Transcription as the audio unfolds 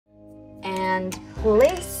and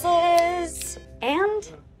places, and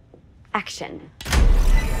action.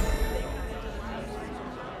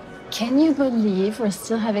 Can you believe we're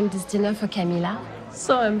still having this dinner for Camila?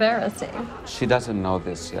 So embarrassing. She doesn't know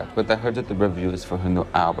this yet, but I heard that the reviews for her new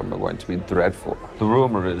album are going to be dreadful. The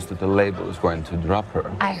rumor is that the label is going to drop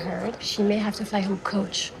her. I heard she may have to fly home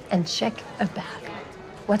coach and check a bag.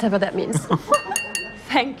 Whatever that means.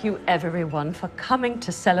 Thank you, everyone, for coming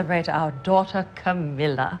to celebrate our daughter,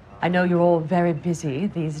 Camila. I know you're all very busy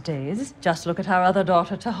these days. Just look at our other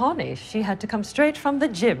daughter, Tahani. She had to come straight from the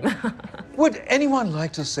gym. Would anyone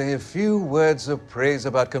like to say a few words of praise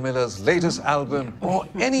about Camilla's latest album or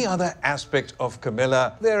any other aspect of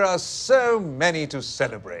Camila? There are so many to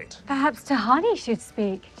celebrate. Perhaps Tahani should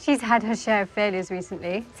speak. She's had her share of failures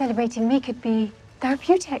recently. Celebrating me could be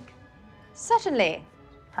therapeutic. Certainly.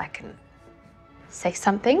 I can say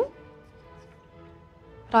something,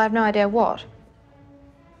 but I have no idea what.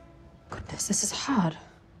 Goodness, this is hard.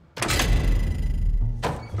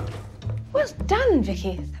 Well done,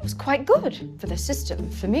 Vicky. That was quite good for the system.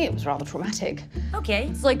 For me, it was rather traumatic. Okay,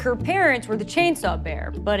 it's like her parents were the chainsaw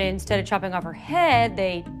bear, but instead of chopping off her head,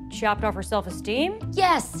 they chopped off her self-esteem?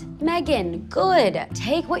 Yes, Megan, good.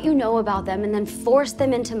 Take what you know about them and then force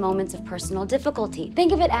them into moments of personal difficulty.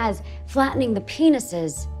 Think of it as flattening the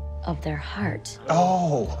penises of their heart.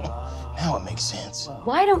 Oh, now it makes sense.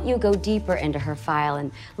 Why don't you go deeper into her file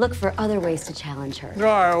and look for other ways to challenge her?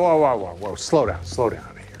 All right, whoa. Slow down here.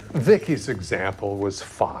 Vicky's example was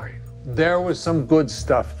fine. There was some good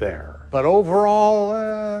stuff there. But overall,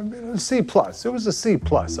 C+. It was a C+,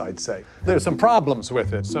 I'd say. There's some problems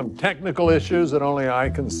with it, some technical issues that only I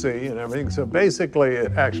can see and everything. So basically,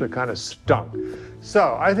 it actually kind of stunk.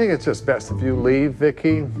 So I think it's just best if you leave,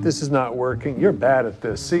 Vicky. This is not working. You're bad at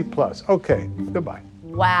this. C+. Okay, goodbye.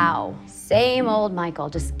 Wow, same old Michael,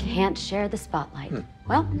 just can't share the spotlight.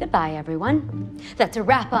 Well, goodbye, everyone. That's a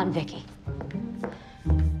wrap on Vicky.